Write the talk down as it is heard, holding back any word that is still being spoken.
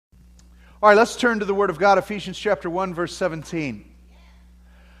All right, let's turn to the Word of God, Ephesians chapter 1, verse 17.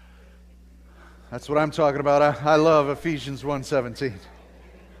 That's what I'm talking about. I love Ephesians 1:17.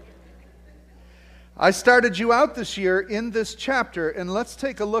 I started you out this year in this chapter, and let's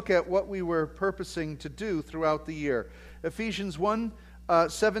take a look at what we were purposing to do throughout the year. Ephesians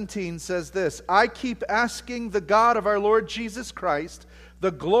 1:17 says this, I keep asking the God of our Lord Jesus Christ,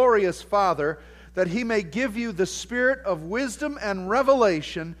 the glorious Father, that He may give you the spirit of wisdom and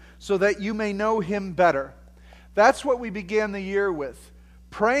revelation so that you may know Him better. That's what we began the year with,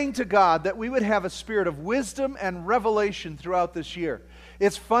 praying to God that we would have a spirit of wisdom and revelation throughout this year.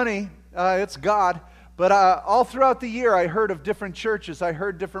 It's funny, it's God, but all throughout the year I heard of different churches, I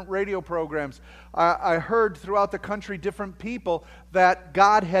heard different radio programs, I heard throughout the country different people that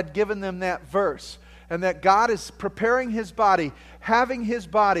God had given them that verse. And that God is preparing His body, having His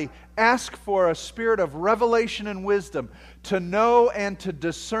body ask for a spirit of revelation and wisdom to know and to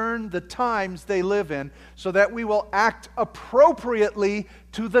discern the times they live in so that we will act appropriately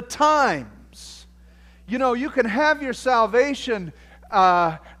to the times. You know, you can have your salvation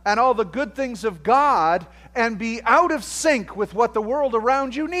and all the good things of God and be out of sync with what the world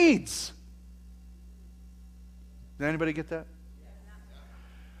around you needs. Did anybody get that?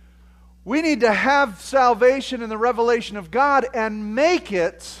 We need to have salvation and the revelation of God and make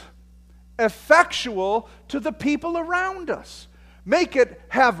it effectual to the people around us. Make it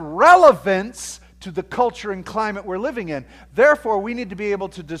have relevance to the culture and climate we're living in. Therefore, we need to be able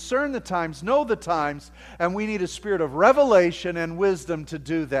to discern the times, know the times, and we need a spirit of revelation and wisdom to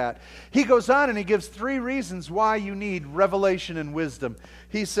do that. He goes on and he gives 3 reasons why you need revelation and wisdom.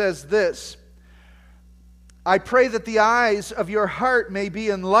 He says this, I pray that the eyes of your heart may be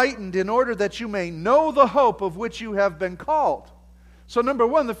enlightened in order that you may know the hope of which you have been called. So number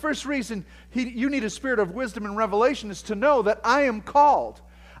 1, the first reason you need a spirit of wisdom and revelation is to know that I am called.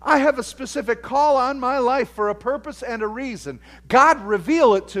 I have a specific call on my life for a purpose and a reason. God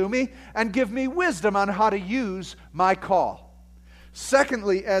reveal it to me and give me wisdom on how to use my call.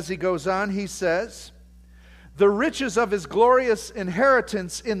 Secondly, as he goes on, he says, the riches of His glorious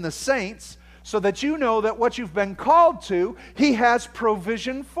inheritance in the saints, so that you know that what you've been called to, He has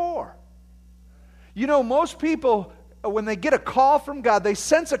provision for. You know, most people, when they get a call from God, they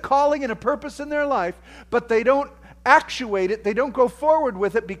sense a calling and a purpose in their life, but they don't actuate it, they don't go forward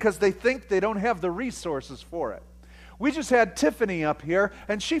with it because they think they don't have the resources for it. We just had Tiffany up here,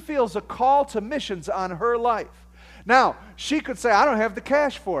 and she feels a call to missions on her life. Now, she could say, I don't have the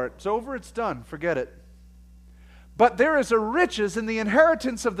cash for it. It's over, it's done, forget it. But there is a riches in the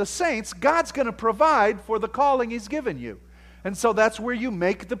inheritance of the saints. God's going to provide for the calling He's given you. And so that's where you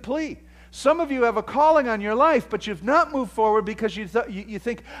make the plea. Some of you have a calling on your life, but you've not moved forward because you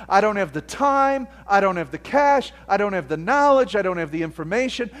think, I don't have the time, I don't have the cash, I don't have the knowledge, I don't have the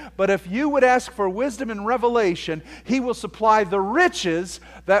information. But if you would ask for wisdom and revelation, He will supply the riches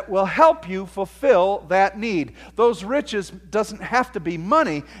that will help you fulfill that need. Those riches doesn't have to be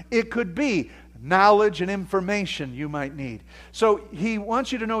money. It could be knowledge and information you might need. So He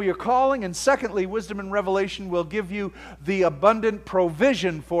wants you to know your calling, and secondly, wisdom and revelation will give you the abundant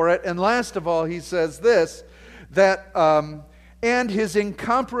provision for it. And last of all, he says this, that and His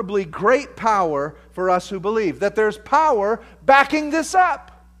incomparably great power for us who believe. That there's power backing this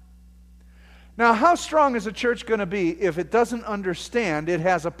up. Now, how strong is a church going to be if it doesn't understand it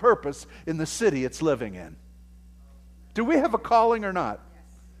has a purpose in the city it's living in? Do we have a calling or not?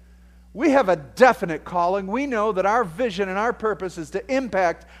 We have a definite calling. We know that our vision and our purpose is to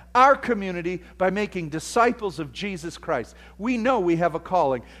impact our community by making disciples of Jesus Christ. We know we have a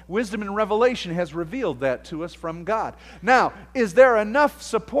calling. Wisdom and revelation has revealed that to us from God. Now, is there enough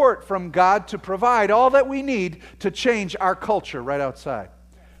support from God to provide all that we need to change our culture right outside?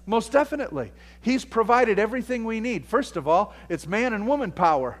 Most definitely. He's provided everything we need. First of all, it's man and woman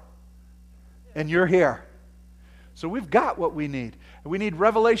power. And you're here. So we've got what we need. We need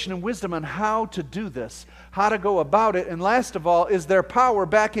revelation and wisdom on how to do this, how to go about it. And last of all, is there power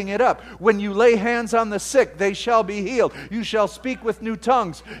backing it up? When you lay hands on the sick, they shall be healed. You shall speak with new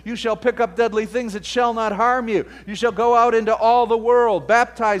tongues. You shall pick up deadly things that shall not harm you. You shall go out into all the world,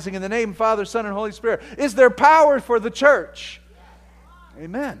 baptizing in the name of Father, Son, and Holy Spirit. Is there power for the church?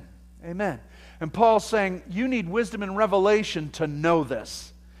 Amen. Amen. And Paul's saying, you need wisdom and revelation to know this.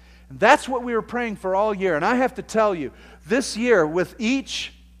 And that's what we were praying for all year. And I have to tell you, this year, with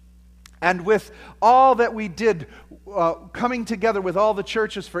each and with all that we did, coming together with all the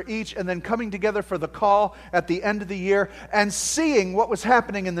churches for each, and then coming together for the call at the end of the year, and seeing what was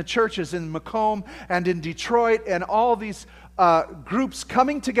happening in the churches in Macomb and in Detroit, and all these groups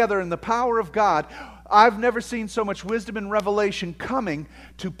coming together in the power of God, I've never seen so much wisdom and revelation coming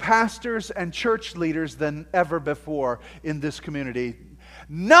to pastors and church leaders than ever before in this community.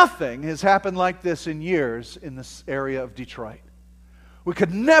 Nothing has happened like this in years in this area of Detroit. We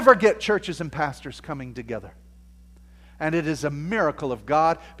could never get churches and pastors coming together. And it is a miracle of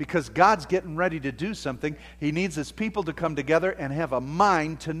God, because God's getting ready to do something. He needs His people to come together and have a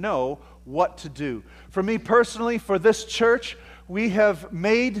mind to know what to do. For me personally, for this church, we've had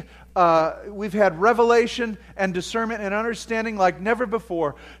revelation and discernment and understanding like never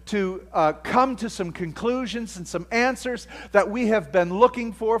before to come to some conclusions and some answers that we have been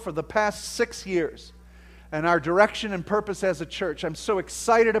looking for the past 6 years. And our direction and purpose as a church. I'm so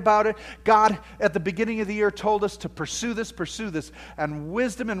excited about it. God, at the beginning of the year, told us to pursue this. And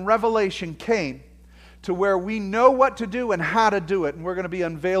wisdom and revelation came to where we know what to do and how to do it. And we're going to be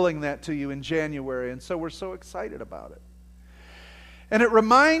unveiling that to you in January. And so we're so excited about it. And it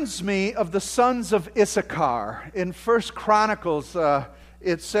reminds me of the sons of Issachar. In 1 Chronicles,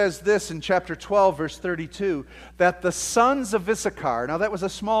 it says this in chapter 12, verse 32, that the sons of Issachar, now that was a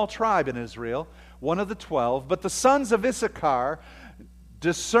small tribe in Israel, one of the 12, but the sons of Issachar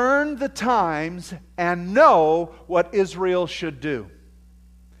discern the times and know what Israel should do.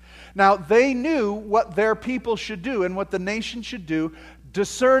 Now, they knew what their people should do and what the nation should do,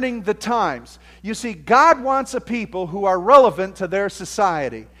 discerning the times. You see, God wants a people who are relevant to their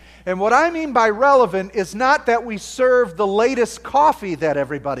society. And what I mean by relevant is not that we serve the latest coffee that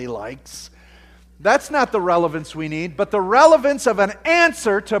everybody likes. That's not the relevance we need, but the relevance of an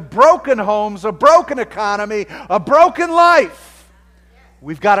answer to broken homes, a broken economy, a broken life.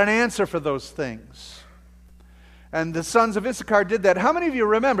 We've got an answer for those things. And the sons of Issachar did that. How many of you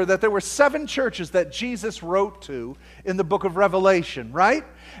remember that there were 7 churches that Jesus wrote to in the book of Revelation, right?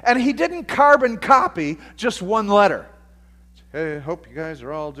 And He didn't carbon copy just one letter. Hey, hope you guys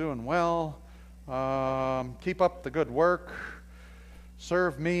are all doing well. Keep up the good work.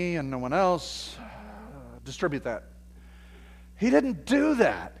 Serve me and no one else. Distribute that. He didn't do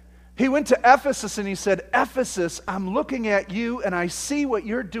that. He went to Ephesus and he said, Ephesus, I'm looking at you and I see what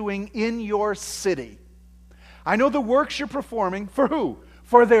you're doing in your city. I know the works you're performing. For who?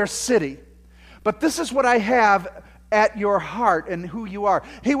 For their city. But this is what I have at your heart and who you are.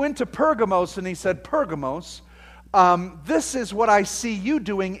 He went to Pergamos and he said, Pergamos, this is what I see you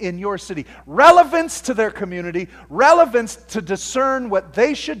doing in your city. Relevance to their community, relevance to discern what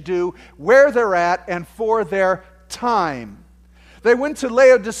they should do, where they're at, and for their time. They went to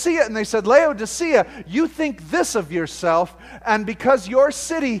Laodicea and they said, Laodicea, you think this of yourself, and because your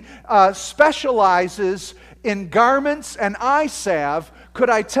city specializes in garments and eye salve, could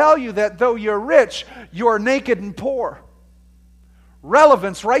I tell you that though you're rich, you're naked and poor?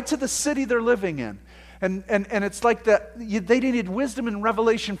 Relevance right to the city they're living in. And it's like that they needed wisdom and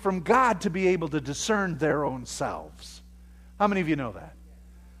revelation from God to be able to discern their own selves. How many of you know that?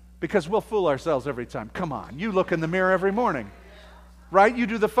 Because we'll fool ourselves every time. Come on, you look in the mirror every morning. Right? You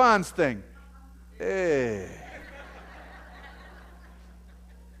do the Fonz thing. Hey.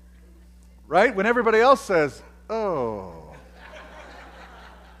 Right? When everybody else says, oh.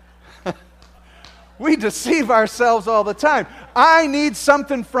 We deceive ourselves all the time. I need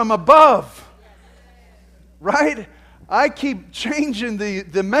something from above. Right? I keep changing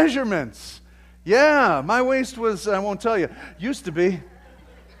the measurements. Yeah, my waist was, I won't tell you, used to be.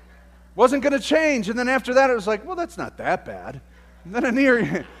 Wasn't going to change. And then after that, it was like, well, that's not that bad. And then a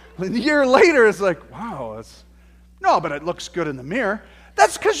year later, it's like, wow, no, but it looks good in the mirror.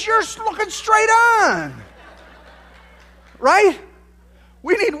 That's because you're looking straight on. Right?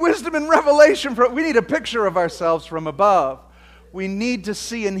 We need wisdom and revelation. We need a picture of ourselves from above. We need to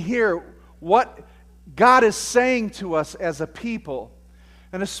see and hear what God is saying to us as a people,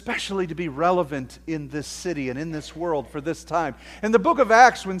 and especially to be relevant in this city and in this world for this time. In the book of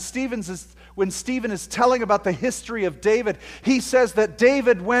Acts, when Stephen is telling about the history of David, he says that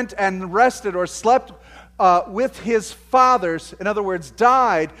David went and rested or slept with his fathers, in other words,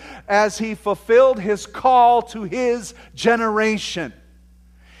 died as he fulfilled his call to his generation.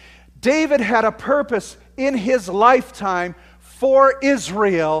 David had a purpose in his lifetime for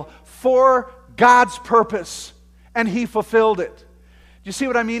Israel, for God's purpose, and he fulfilled it. Do you see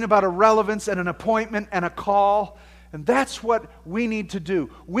what I mean about a relevance and an appointment and a call? And that's what we need to do.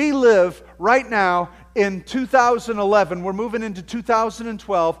 We live right now in 2011. We're moving into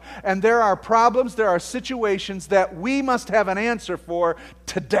 2012, and there are problems, there are situations that we must have an answer for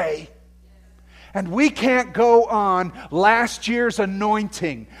today. And we can't go on last year's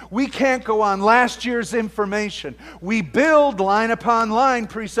anointing. We can't go on last year's information. We build line upon line,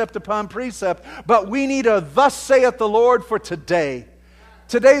 precept upon precept, but we need a thus saith the Lord for today.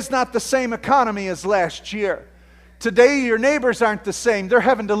 Today's not the same economy as last year. Today, your neighbors aren't the same. They're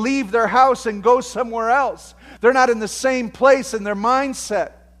having to leave their house and go somewhere else. They're not in the same place in their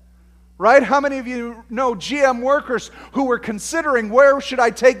mindset. Right? How many of you know GM workers who were considering, where should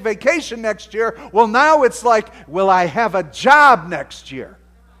I take vacation next year? Well, now it's like, will I have a job next year?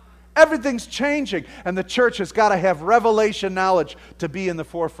 Everything's changing, and the church has got to have revelation knowledge to be in the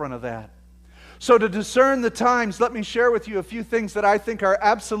forefront of that. So to discern the times, let me share with you a few things that I think are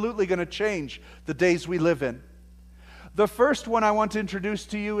absolutely going to change the days we live in. The first one I want to introduce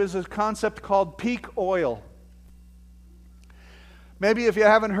to you is a concept called peak oil. Maybe if you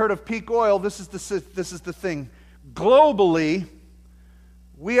haven't heard of peak oil, this is the thing. Globally,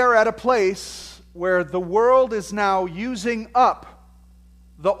 we are at a place where the world is now using up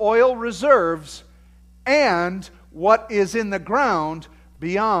the oil reserves and what is in the ground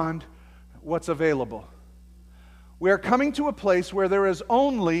beyond what's available. We are coming to a place where there is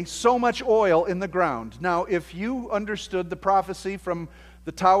only so much oil in the ground. Now, if you understood the prophecy from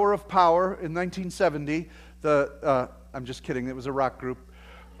the Tower of Power in 1970, I'm just kidding, it was a rock group.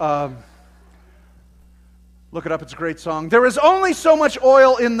 Look it up, it's a great song. There is only so much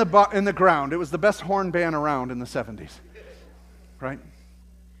oil in the ground. It was the best horn band around in the 70s, right?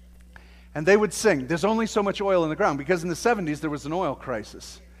 And they would sing, there's only so much oil in the ground, because in the 70s there was an oil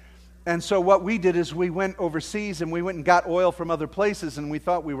crisis. And so what we did is we went overseas and we went and got oil from other places and we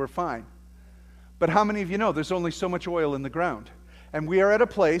thought we were fine. But how many of you know there's only so much oil in the ground? And we are at a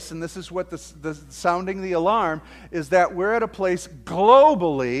place, and this is what the sounding the alarm, is that we're at a place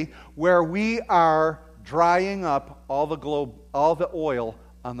globally where we are drying up all the oil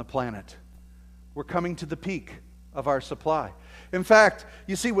on the planet. We're coming to the peak of our supply. In fact,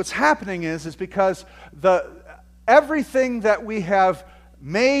 you see what's happening is because everything that we have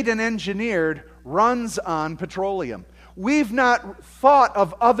made and engineered runs on petroleum. We've not thought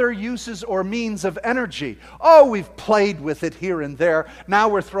of other uses or means of energy. Oh, we've played with it here and there. Now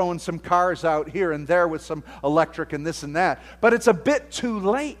we're throwing some cars out here and there with some electric and this and that. But it's a bit too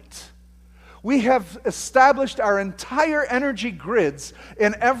late. We have established our entire energy grids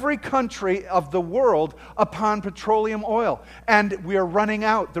in every country of the world upon petroleum oil. And we are running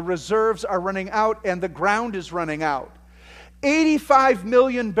out. The reserves are running out and the ground is running out. 85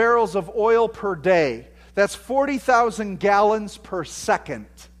 million barrels of oil per day. That's 40,000 gallons per second.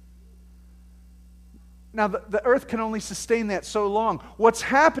 Now, the earth can only sustain that so long. What's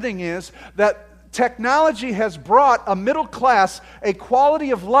happening is that technology has brought a middle class, a quality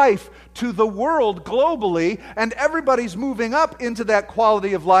of life to the world globally, and everybody's moving up into that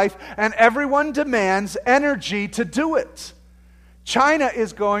quality of life, and everyone demands energy to do it. China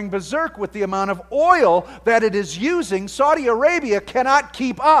is going berserk with the amount of oil that it is using. Saudi Arabia cannot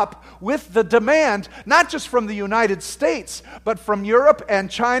keep up with the demand, not just from the United States, but from Europe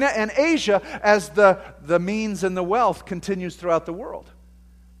and China and Asia as the means and the wealth continues throughout the world.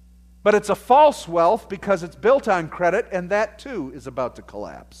 But it's a false wealth because it's built on credit, and that too is about to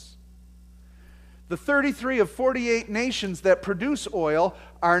collapse. The 33 of 48 nations that produce oil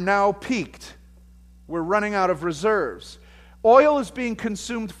are now peaked. We're running out of reserves. Oil is being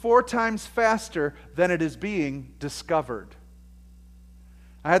consumed 4 times faster than it is being discovered.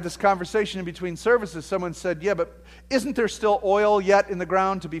 I had this conversation in between services. Someone said, yeah, but isn't there still oil yet in the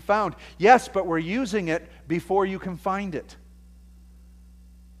ground to be found? Yes, but we're using it before you can find it.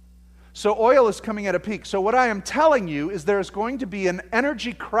 So oil is coming at a peak. So what I am telling you is there is going to be an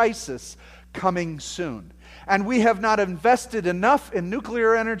energy crisis coming soon. And we have not invested enough in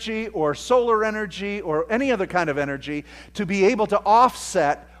nuclear energy or solar energy or any other kind of energy to be able to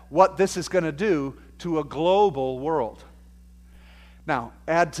offset what this is going to do to a global world. Now,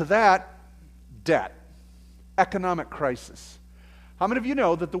 add to that debt, economic crisis. How many of you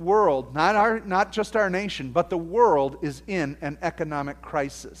know that the world, not just our nation, but the world is in an economic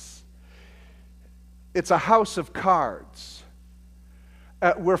crisis? It's a house of cards.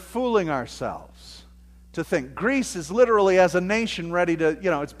 We're fooling ourselves to think. Greece is literally, as a nation, ready to,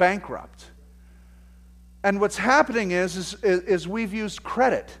 it's bankrupt. And what's happening is we've used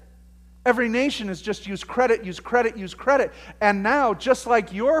credit. Every nation has just used credit. And now, just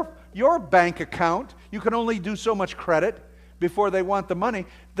like your bank account, you can only do so much credit before they want the money.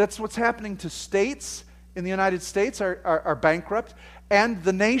 That's what's happening to states in the United States are bankrupt. And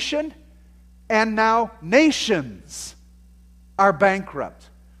the nation, and now nations are bankrupt.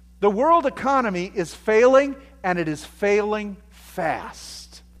 The world economy is failing, and it is failing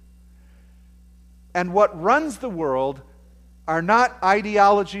fast. And what runs the world are not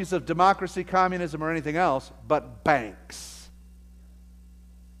ideologies of democracy, communism, or anything else, but banks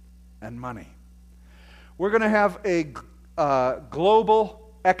and money. We're going to have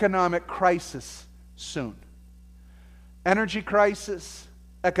global economic crisis soon. Energy crisis,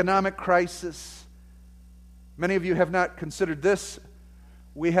 economic crisis. Many of you have not considered this.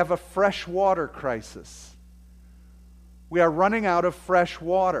 We have a fresh water crisis. We are running out of fresh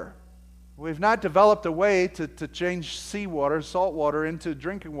water. We've not developed a way to change seawater, salt water, into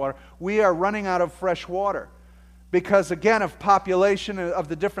drinking water. We are running out of fresh water because, again, of population, of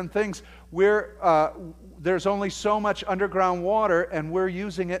the different things. There's only so much underground water, and we're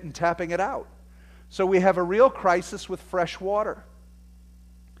using it and tapping it out. So we have a real crisis with fresh water.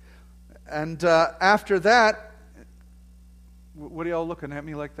 And after that, what are y'all looking at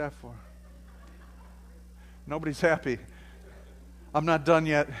me like that for? Nobody's happy. I'm not done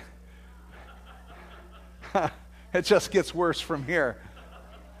yet. It just gets worse from here.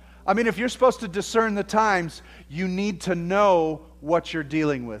 I mean, if you're supposed to discern the times, you need to know what you're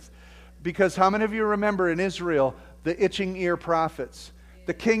dealing with. Because how many of you remember in Israel, the itching ear prophets?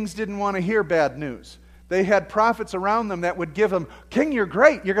 The kings didn't want to hear bad news. They had prophets around them that would give them, "King, you're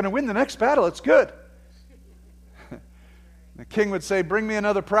great. You're going to win the next battle. It's good." The king would say, "Bring me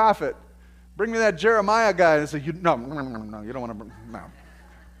another prophet. Bring me that Jeremiah guy." And they say, no, you don't want to, no.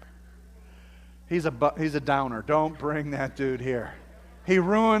 He's a downer. Don't bring that dude here. He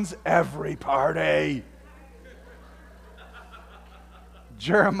ruins every party.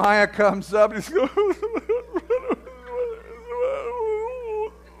 Jeremiah comes up and he's going,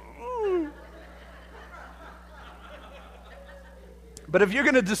 but if you're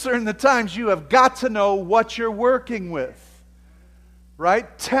going to discern the times, you have got to know what you're working with.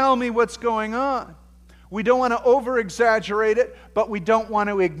 Right? Tell me what's going on. We don't want to over-exaggerate it, but we don't want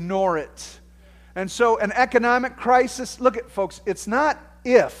to ignore it. And so an economic crisis, look at folks, it's not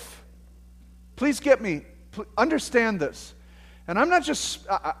if. Please get me, understand this. And I'm not just,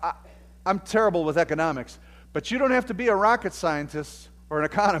 I'm terrible with economics, but you don't have to be a rocket scientist or an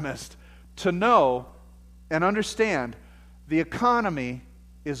economist to know and understand the economy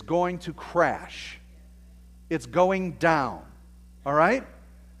is going to crash. It's going down. All right?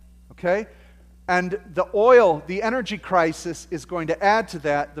 Okay? And the energy crisis is going to add to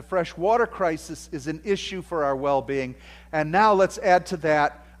that. The fresh water crisis is an issue for our well-being. And now let's add to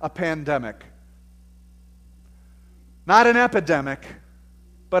that a pandemic. Not an epidemic,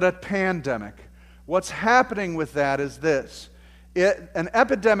 but a pandemic. What's happening with that is this. An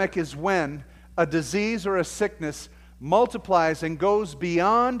epidemic is when a disease or a sickness multiplies and goes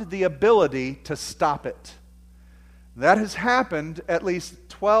beyond the ability to stop it. That has happened at least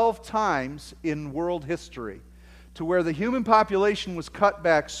 12 times in world history, to where the human population was cut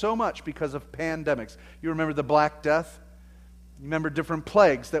back so much because of pandemics. You remember the Black Death? You remember different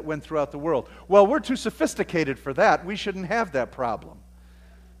plagues that went throughout the world. Well, we're too sophisticated for that. We shouldn't have that problem.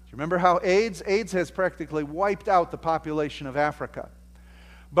 Do you remember how AIDS has practically wiped out the population of Africa?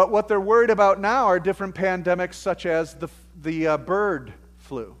 But what they're worried about now are different pandemics such as the bird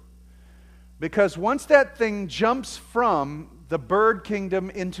flu. Because once that thing jumps from the bird kingdom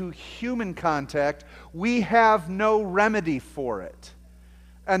into human contact, we have no remedy for it.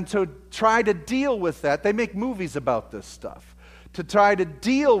 And to try to deal with that, they make movies about this stuff. To try to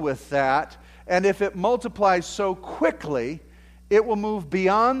deal with that, and if it multiplies so quickly, it will move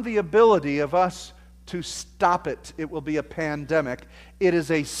beyond the ability of us to stop it. It will be a pandemic. It is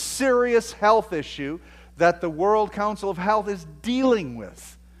a serious health issue that the World Council of Health is dealing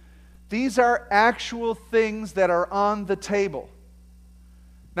with. These are actual things that are on the table.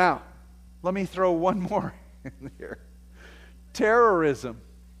 Now, let me throw one more in here. Terrorism.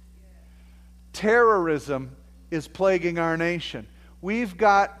 Terrorism is plaguing our nation. We've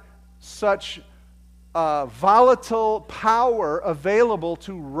got such volatile power available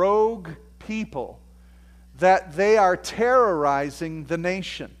to rogue people that they are terrorizing the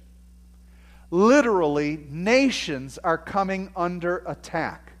nation. Literally, nations are coming under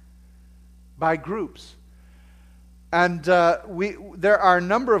attack by groups. And there are a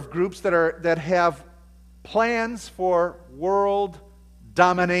number of groups that have plans for world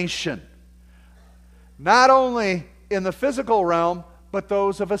domination. Not only in the physical realm, but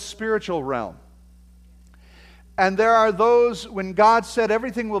those of a spiritual realm. And there are those, when God said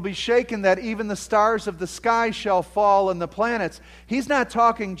everything will be shaken, that even the stars of the sky shall fall and the planets, He's not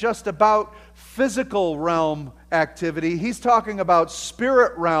talking just about physical realm activity. He's talking about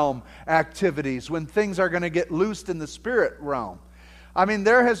spirit realm activities, when things are going to get loosed in the spirit realm. I mean,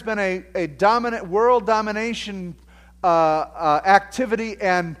 there has been a dominant world domination activity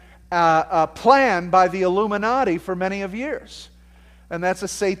and a plan by the Illuminati for many of years. And that's a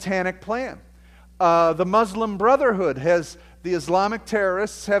satanic plan. The Muslim Brotherhood has the Islamic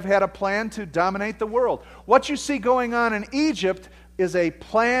terrorists have had a plan to dominate the world. What you see going on in Egypt is a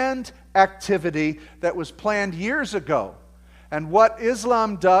planned activity that was planned years ago. And what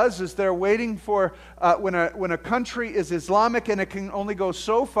Islam does is they're waiting for, when a country is Islamic and it can only go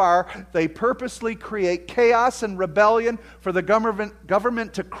so far, they purposely create chaos and rebellion for the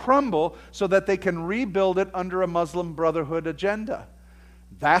government to crumble so that they can rebuild it under a Muslim Brotherhood agenda.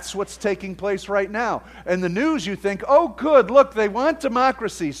 That's what's taking place right now. In the news, you think, oh, good, look, they want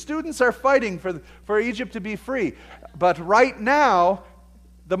democracy. Students are fighting for Egypt to be free. But right now,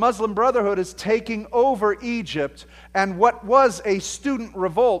 the Muslim Brotherhood is taking over Egypt, and what was a student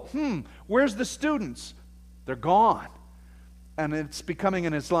revolt, where's the students? They're gone. And it's becoming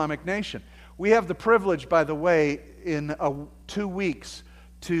an Islamic nation. We have the privilege, by the way, in 2 weeks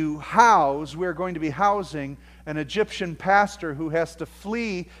we're going to be housing an Egyptian pastor who has to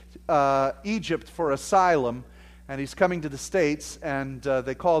flee Egypt for asylum, and he's coming to the States, and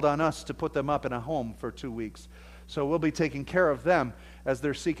they called on us to put them up in a home for 2 weeks. So we'll be taking care of them as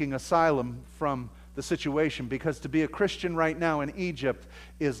they're seeking asylum from the situation, because to be a Christian right now in Egypt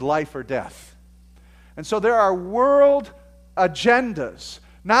is life or death. And so there are world agendas.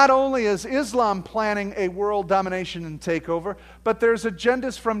 Not only is Islam planning a world domination and takeover, but there's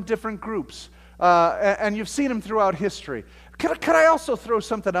agendas from different groups. And you've seen them throughout history. Could I also throw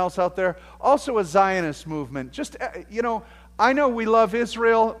something else out there? Also a Zionist movement. Just, I know we love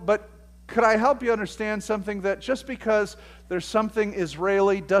Israel, but could I help you understand something? That just because there's something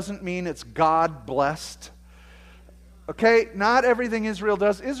Israeli doesn't mean it's God-blessed. Okay? Not everything Israel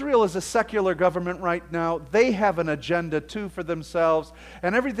does. Israel is a secular government right now. They have an agenda too for themselves.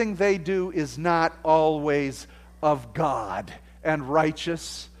 And everything they do is not always of God and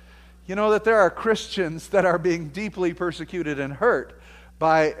righteous. You know that there are Christians that are being deeply persecuted and hurt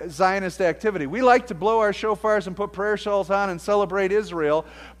by Zionist activity. We like to blow our shofars and put prayer shawls on and celebrate Israel,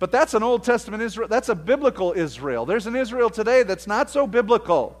 but that's an Old Testament Israel. That's a biblical Israel. There's an Israel today that's not so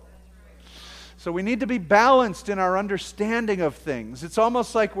biblical. So we need to be balanced in our understanding of things. It's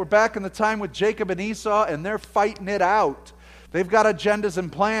almost like we're back in the time with Jacob and Esau, and they're fighting it out. They've got agendas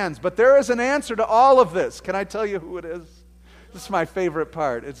and plans, but there is an answer to all of this. Can I tell you who it is? This is my favorite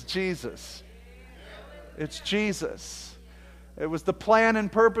part. It's Jesus. It's Jesus. It was the plan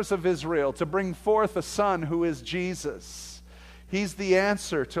and purpose of Israel to bring forth a son who is Jesus. He's the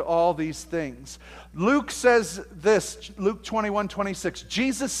answer to all these things. Luke says this, Luke 21:26.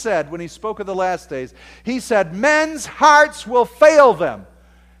 Jesus said, when he spoke of the last days, he said, men's hearts will fail them.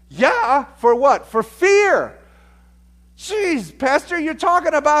 Yeah, for what? For fear. Jeez, Pastor, you're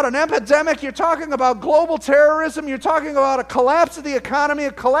talking about an epidemic, you're talking about global terrorism, you're talking about a collapse of the economy,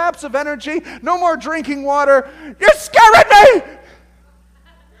 a collapse of energy, no more drinking water. You're scaring me!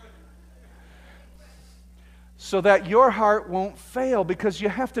 So that your heart won't fail, because you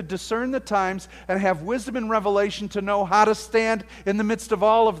have to discern the times and have wisdom and revelation to know how to stand in the midst of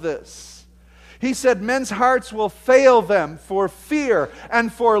all of this. He said men's hearts will fail them for fear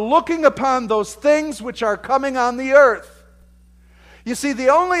and for looking upon those things which are coming on the earth. You see, the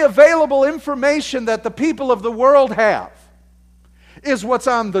only available information that the people of the world have is what's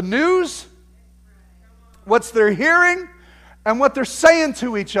on the news, what's they're hearing, and what they're saying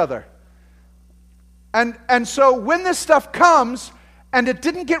to each other. And so when this stuff comes and it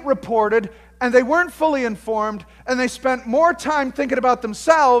didn't get reported and they weren't fully informed and they spent more time thinking about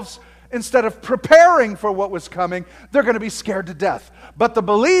themselves instead of preparing for what was coming, they're going to be scared to death. But the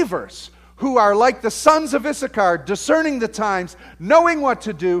believers who are like the sons of Issachar, discerning the times, knowing what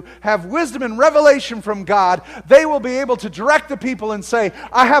to do, have wisdom and revelation from God, they will be able to direct the people and say,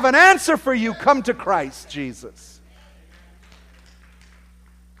 I have an answer for you, come to Christ Jesus.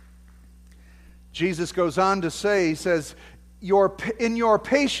 Jesus goes on to say, he says, in your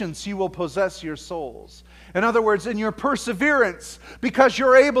patience you will possess your souls. In other words, in your perseverance, because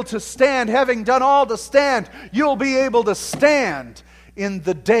you're able to stand, having done all to stand, you'll be able to stand in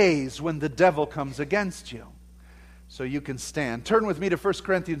the days when the devil comes against you. So you can stand. Turn with me to 1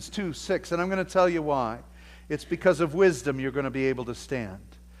 Corinthians 2:6, and I'm going to tell you why. It's because of wisdom you're going to be able to stand.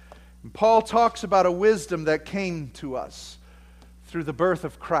 And Paul talks about a wisdom that came to us through the birth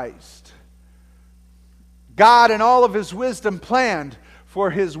of Christ. God, in all of His wisdom, planned for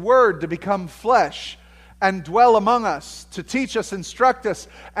His Word to become flesh and dwell among us, to teach us, instruct us,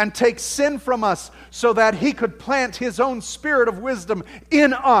 and take sin from us so that He could plant His own spirit of wisdom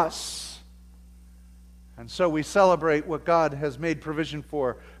in us. And so we celebrate what God has made provision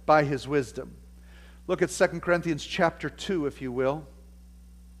for by His wisdom. Look at 2 Corinthians chapter 2, if you will.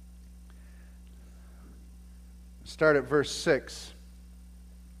 Start at verse 6.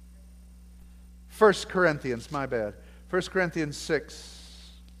 1 Corinthians, my bad. 1 Corinthians 6.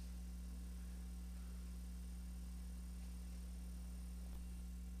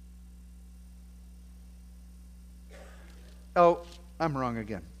 Oh, I'm wrong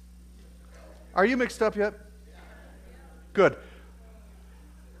again. Are you mixed up yet? Good.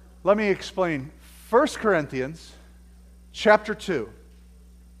 Let me explain. 1 Corinthians chapter 2,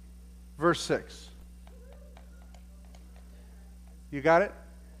 verse 6. You got it?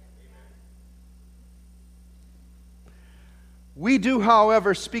 We do,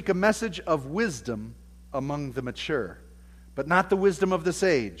 however, speak a message of wisdom among the mature, but not the wisdom of this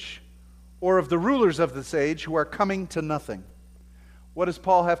age, or of the rulers of this age who are coming to nothing. What does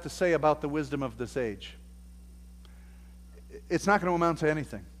Paul have to say about the wisdom of this age? It's not going to amount to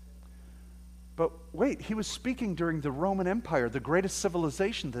anything. But wait, he was speaking during the Roman Empire, the greatest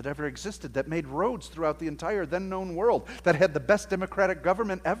civilization that ever existed, that made roads throughout the entire then known world, that had the best democratic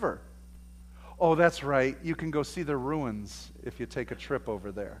government ever. Oh, that's right. You can go see the ruins if you take a trip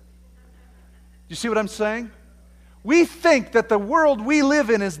over there. You see what I'm saying? We think that the world we live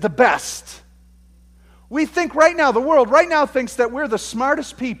in is the best. We think right now, the world right now thinks that we're the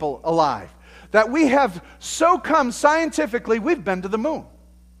smartest people alive. That we have so come scientifically, we've been to the moon.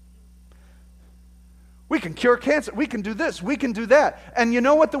 We can cure cancer. We can do this. We can do that. And you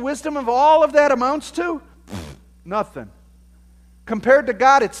know what the wisdom of all of that amounts to? Nothing. Compared to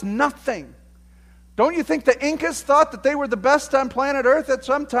God, it's nothing. Don't you think the Incas thought that they were the best on planet Earth at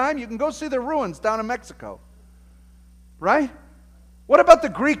some time? You can go see the ruins down in Mexico. Right? What about the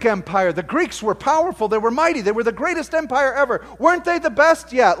Greek Empire? The Greeks were powerful. They were mighty. They were the greatest empire ever. Weren't they the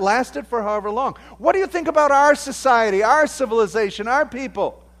best? Yeah, it lasted for however long. What do you think about our society, our civilization, our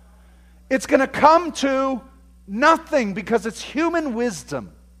people? It's going to come to nothing because it's human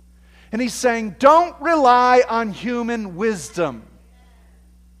wisdom. And he's saying, don't rely on human wisdom.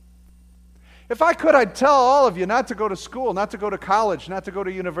 If I could, I'd tell all of you not to go to school, not to go to college, not to go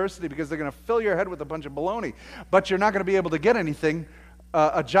to university, because they're going to fill your head with a bunch of baloney. But you're not going to be able to get anything,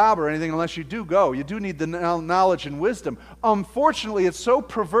 a job or anything, unless you do go. You do need the knowledge and wisdom. Unfortunately, it's so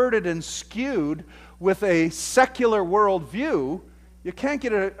perverted and skewed with a secular worldview, you can't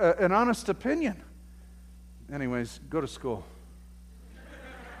get an honest opinion. Anyways, go to school.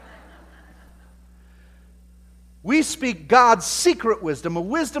 We speak God's secret wisdom, a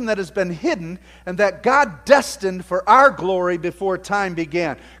wisdom that has been hidden and that God destined for our glory before time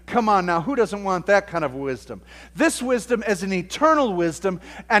began. Come on now, who doesn't want that kind of wisdom? This wisdom is an eternal wisdom,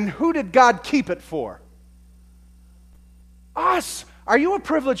 and who did God keep it for? Us. Are you a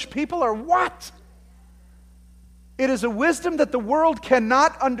privileged people or what? It is a wisdom that the world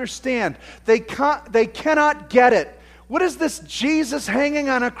cannot understand. They cannot get it. What is this Jesus hanging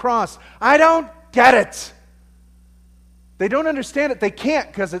on a cross? I don't get it. They don't understand it. They can't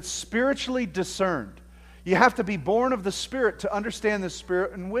because it's spiritually discerned. You have to be born of the Spirit to understand the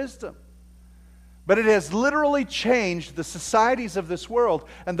Spirit and wisdom. But it has literally changed the societies of this world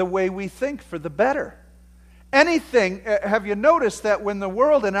and the way we think for the better. Have you noticed that when the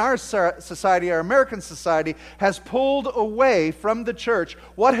world in our society, our American society, has pulled away from the church,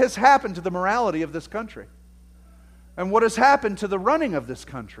 what has happened to the morality of this country? And what has happened to the running of this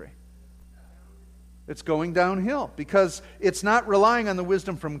country? It's going downhill because it's not relying on the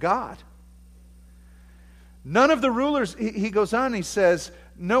wisdom from God. None of the rulers, he goes on, he says,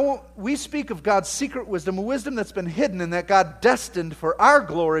 no, we speak of God's secret wisdom, a wisdom that's been hidden and that God destined for our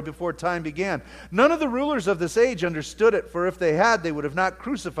glory before time began. None of the rulers of this age understood it, for if they had, they would have not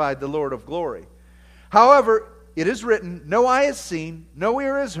crucified the Lord of glory. However, it is written, no eye has seen, no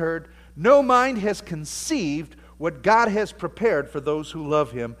ear has heard, no mind has conceived what God has prepared for those who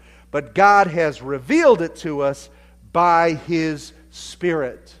love Him. But God has revealed it to us by His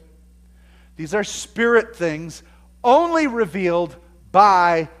Spirit. These are spirit things only revealed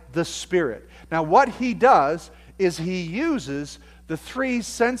by the Spirit. Now what He does is He uses the three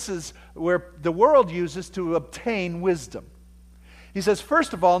senses where the world uses to obtain wisdom. He says,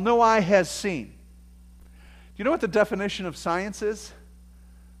 first of all, no eye has seen. Do you know what the definition of science is?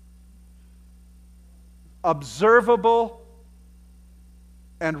 Observable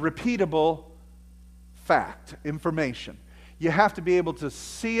and repeatable fact, information. You have to be able to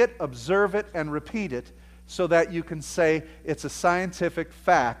see it, observe it, and repeat it so that you can say it's a scientific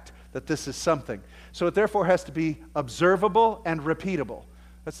fact that this is something. So it therefore has to be observable and repeatable.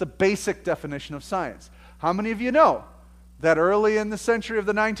 That's the basic definition of science. How many of you know that early in the century of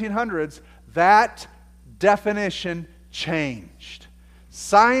the 1900s, that definition changed?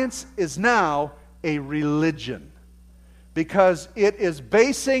 Science is now a religion, because it is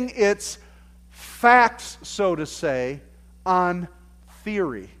basing its facts, so to say, on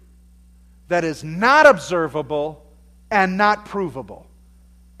theory that is not observable and not provable.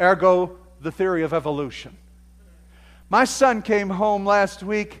 Ergo, the theory of evolution. My son came home last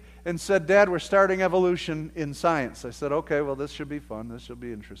week and said, "Dad, we're starting evolution in science." I said, "Okay, well, this should be fun. This should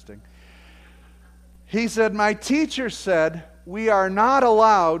be interesting." He said, "My teacher said we are not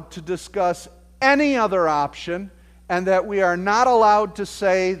allowed to discuss any other option and that we are not allowed to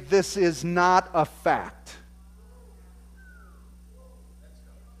say this is not a fact."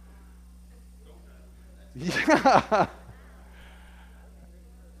 Yeah.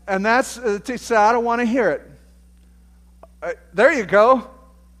 And that's, he said, "I don't want to hear it." There you go.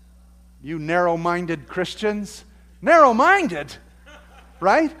 You narrow-minded Christians. Narrow-minded,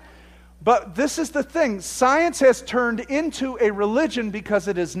 right? But this is the thing. Science has turned into a religion because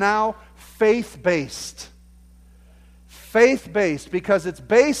it is now faith-based. Faith-based because it's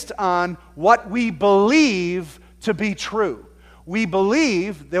based on what we believe to be true. We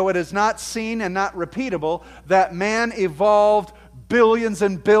believe, though it is not seen and not repeatable, that man evolved billions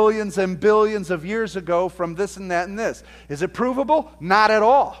and billions and billions of years ago from this and that and this. Is it provable? Not at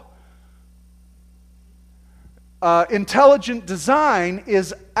all. Intelligent design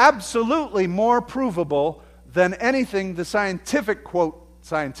is absolutely more provable than anything the scientific, quote,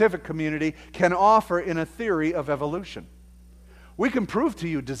 scientific community can offer in a theory of evolution. We can prove to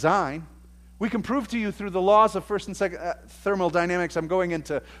you design. We can prove to you through the laws of first and second thermodynamics. I'm going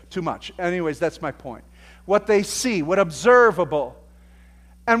into too much. Anyways, that's my point. What they see, what observable,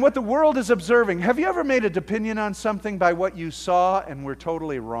 and what the world is observing. Have you ever made an opinion on something by what you saw and were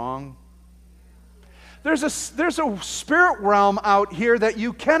totally wrong? There's a spirit realm out here that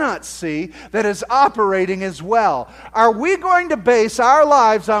you cannot see that is operating as well. Are we going to base our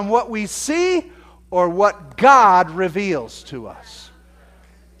lives on what we see or what God reveals to us?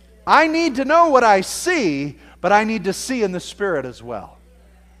 I need to know what I see, but I need to see in the Spirit as well.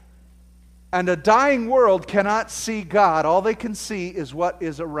 And a dying world cannot see God. All they can see is what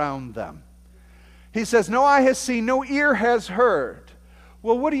is around them. He says, "No eye has seen, no ear has heard."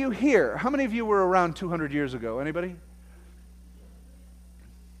 Well, what do you hear? How many of you were around 200 years ago? Anybody?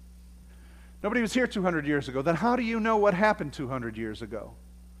 Nobody was here 200 years ago. Then how do you know what happened 200 years ago?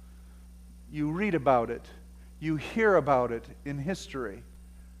 You read about it. You hear about it in history.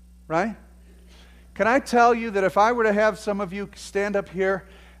 Right? Can I tell you that if I were to have some of you stand up here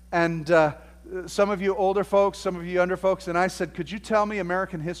and some of you older folks, some of you younger folks, and I said, "Could you tell me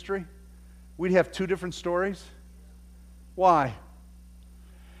American history?" We'd have two different stories. Why?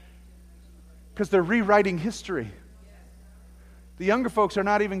 Because they're rewriting history. The younger folks are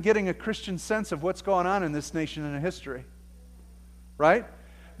not even getting a Christian sense of what's going on in this nation and in history. Right?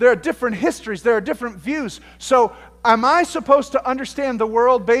 There are different histories. There are different views. So am I supposed to understand the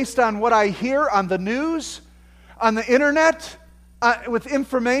world based on what I hear on the news, on the internet, with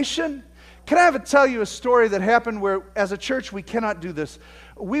information? Can I tell you a story that happened where, as a church, we cannot do this?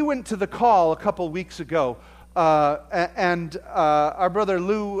 We went to the call a couple weeks ago, and our brother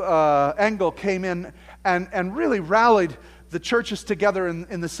Lou Engel came in and really rallied the churches together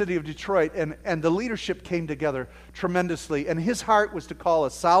in the city of Detroit, and the leadership came together tremendously. And his heart was to call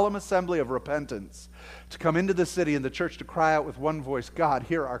a solemn assembly of repentance to come into the city and the church to cry out with one voice, "God,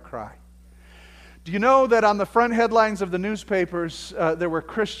 hear our cry." Do you know that on the front headlines of the newspapers, there were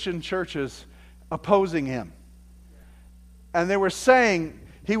Christian churches opposing him? And they were saying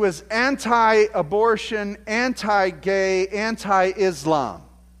he was anti-abortion, anti-gay, anti-Islam.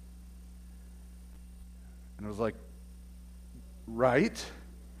 And it was like, right?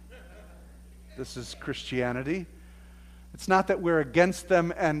 This is Christianity. It's not that we're against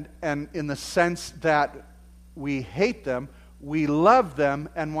them and in the sense that we hate them. We love them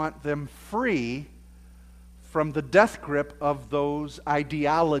and want them free from the death grip of those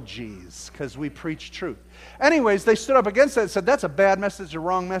ideologies because we preach truth. Anyways, they stood up against that and said, "That's a bad message, a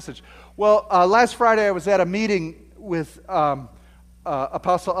wrong message." Well, last Friday I was at a meeting with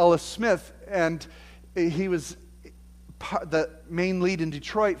Apostle Ellis Smith, and he was the main lead in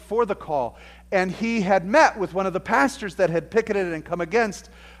Detroit for the call. And he had met with one of the pastors that had picketed and come against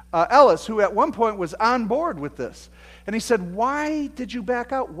Ellis, who at one point was on board with this. And he said, "Why did you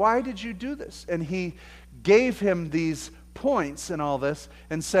back out? Why did you do this?" And he gave him these points and all this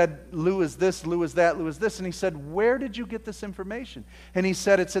and said, "Lou is this, Lou is that, Lou is this." And he said, "Where did you get this information?" And he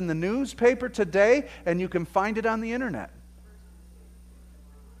said, "It's in the newspaper today and you can find it on the internet."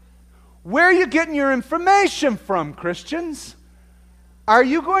 Where are you getting your information from, Christians? Are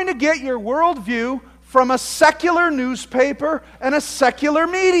you going to get your worldview from a secular newspaper and a secular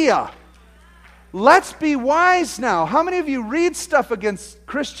media? Let's be wise now. How many of you read stuff against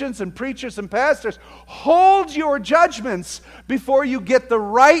Christians and preachers and pastors? Hold your judgments before you get the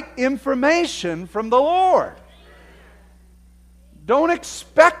right information from the Lord. Don't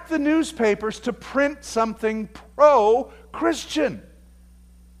expect the newspapers to print something pro-Christian.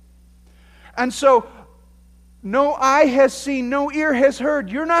 And so, no eye has seen, no ear has heard.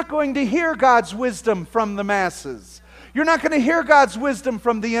 You're not going to hear God's wisdom from the masses. You're not going to hear God's wisdom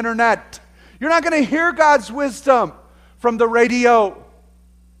from the internet. You're not going to hear God's wisdom from the radio.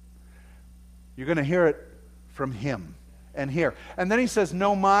 You're going to hear it from Him and here. And then He says,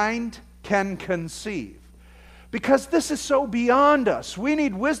 no mind can conceive. Because this is so beyond us. We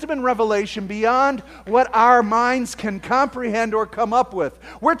need wisdom and revelation beyond what our minds can comprehend or come up with.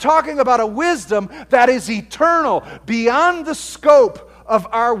 We're talking about a wisdom that is eternal, beyond the scope of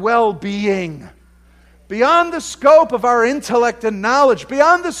our well-being, beyond the scope of our intellect and knowledge,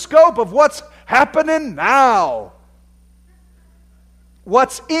 beyond the scope of what's happening now,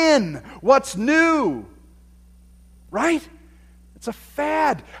 what's in, what's new, right? It's a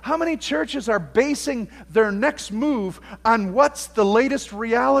fad. How many churches are basing their next move on what's the latest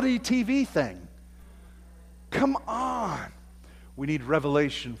reality TV thing? Come on. We need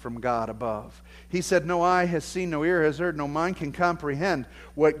revelation from God above. He said, no eye has seen, no ear has heard, no mind can comprehend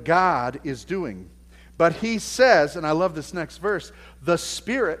what God is doing. But He says, and I love this next verse, the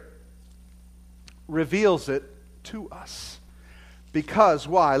Spirit reveals it to us. Because,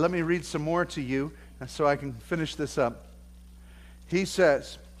 why? Let me read some more to you so I can finish this up. He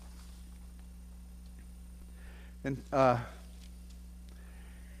says, but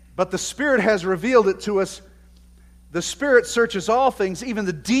the Spirit has revealed it to us. The Spirit searches all things, even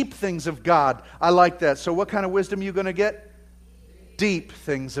the deep things of God. I like that. So what kind of wisdom are you going to get? Deep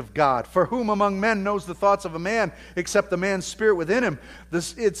things of God. For whom among men knows the thoughts of a man, except the man's spirit within him?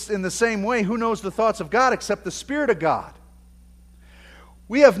 It's in the same way, who knows the thoughts of God, except the Spirit of God?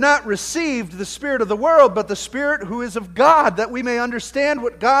 We have not received the spirit of the world, but the Spirit who is of God, that we may understand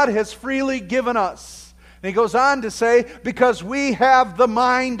what God has freely given us. And he goes on to say, because we have the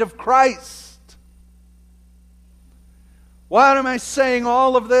mind of Christ. Why am I saying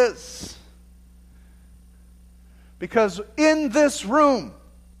all of this? Because in this room,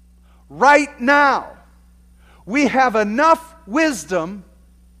 right now, we have enough wisdom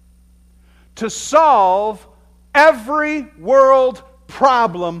to solve every world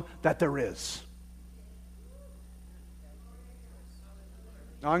problem that there is.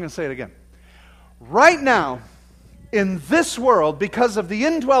 Now I'm going to say it again. Right now, in this world, because of the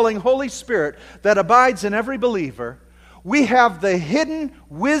indwelling Holy Spirit that abides in every believer, we have the hidden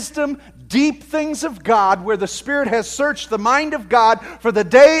wisdom, deep things of God, where the Spirit has searched the mind of God for the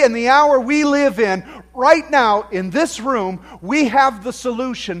day and the hour we live in. Right now, in this room, we have the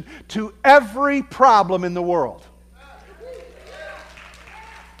solution to every problem in the world.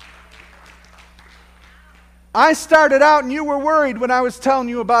 I started out and you were worried when I was telling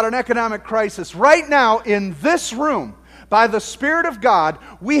you about an economic crisis. Right now, in this room, by the Spirit of God,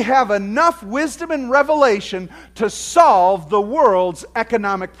 we have enough wisdom and revelation to solve the world's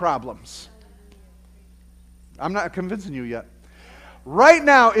economic problems. I'm not convincing you yet. Right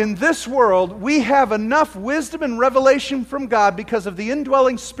now, in this world, we have enough wisdom and revelation from God because of the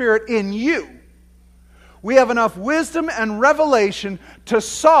indwelling Spirit in you. We have enough wisdom and revelation to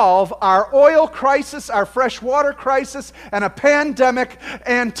solve our oil crisis, our fresh water crisis, and a pandemic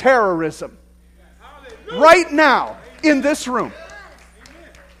and terrorism. Right now, in this room.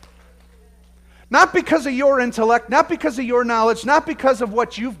 Not because of your intellect, not because of your knowledge, not because of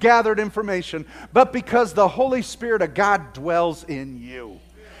what you've gathered information, but because the Holy Spirit of God dwells in you.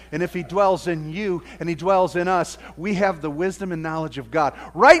 And if He dwells in you and He dwells in us, we have the wisdom and knowledge of God.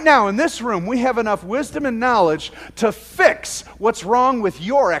 Right now in this room, we have enough wisdom and knowledge to fix what's wrong with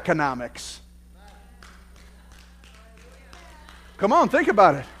your economics. Come on, think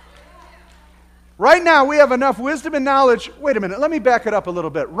about it. Right now, we have enough wisdom and knowledge. Wait a minute, let me back it up a little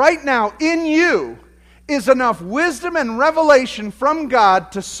bit. Right now, in you is enough wisdom and revelation from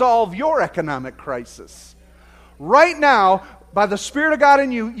God to solve your economic crisis. Right now, by the Spirit of God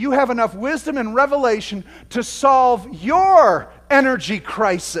in you, you have enough wisdom and revelation to solve your energy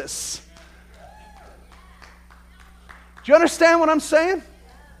crisis. Do you understand what I'm saying?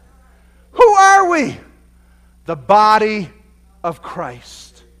 Who are we? The body of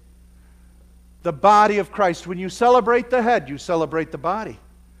Christ. The body of Christ. When you celebrate the head, you celebrate the body.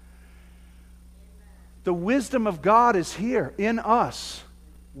 The wisdom of God is here in us.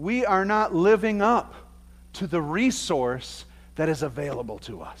 We are not living up to the resource that is available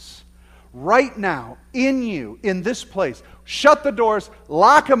to us. Right now, in you, in this place, shut the doors,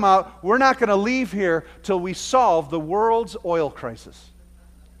 lock them out. We're not going to leave here till we solve the world's oil crisis.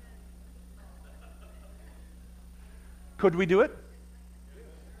 Could we do it?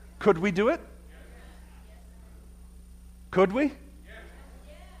 Could we do it? Could we?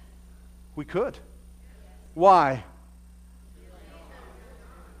 We could. Why?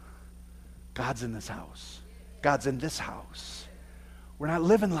 God's in this house. God's in this house. We're not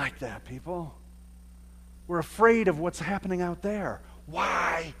living like that, people. We're afraid of what's happening out there.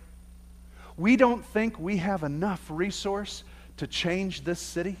 Why? We don't think we have enough resource to change this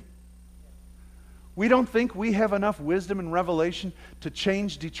city. We don't think we have enough wisdom and revelation to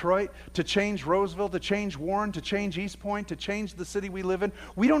change Detroit, to change Roseville, to change Warren, to change East Point, to change the city we live in.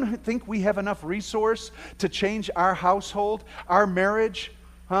 We don't think we have enough resource to change our household, our marriage,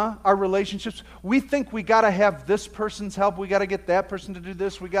 our relationships. We think we got to have this person's help. We got to get that person to do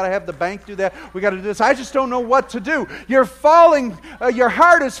this. We got to have the bank do that. We got to do this. I just don't know what to do. You're falling, your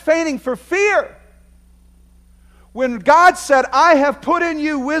heart is fainting for fear. When God said, I have put in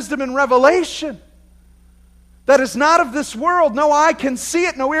you wisdom and revelation that is not of this world. No eye can see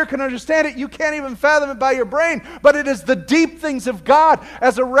it, no ear can understand it. You can't even fathom it by your brain. But it is the deep things of God.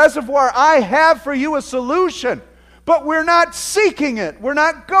 As a reservoir, I have for you a solution. But we're not seeking it. We're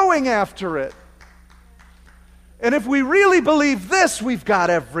not going after it. And if we really believe this, we've got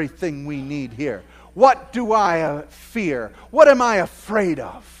everything we need here. What do I fear? What am I afraid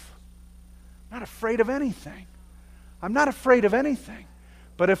of? I'm not afraid of anything. I'm not afraid of anything.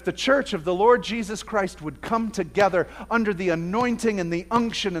 But if the church of the Lord Jesus Christ would come together under the anointing and the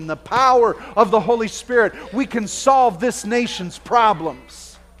unction and the power of the Holy Spirit, we can solve this nation's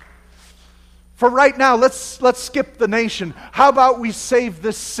problems. For right now, let's skip the nation. How about we save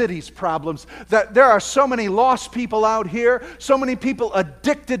this city's problems? That there are so many lost people out here, so many people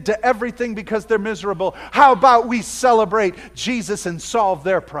addicted to everything because they're miserable. How about we celebrate Jesus and solve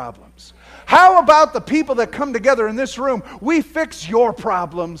their problems? How about the people that come together in this room? We fix your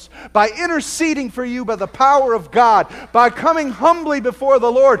problems by interceding for you by the power of God, by coming humbly before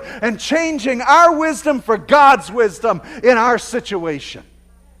the Lord and changing our wisdom for God's wisdom in our situation.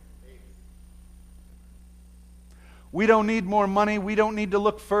 We don't need more money. We don't need to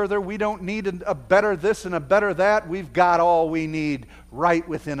look further. We don't need a better this and a better that. We've got all we need right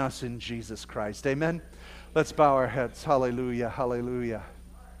within us in Jesus Christ. Amen? Let's bow our heads. Hallelujah, hallelujah.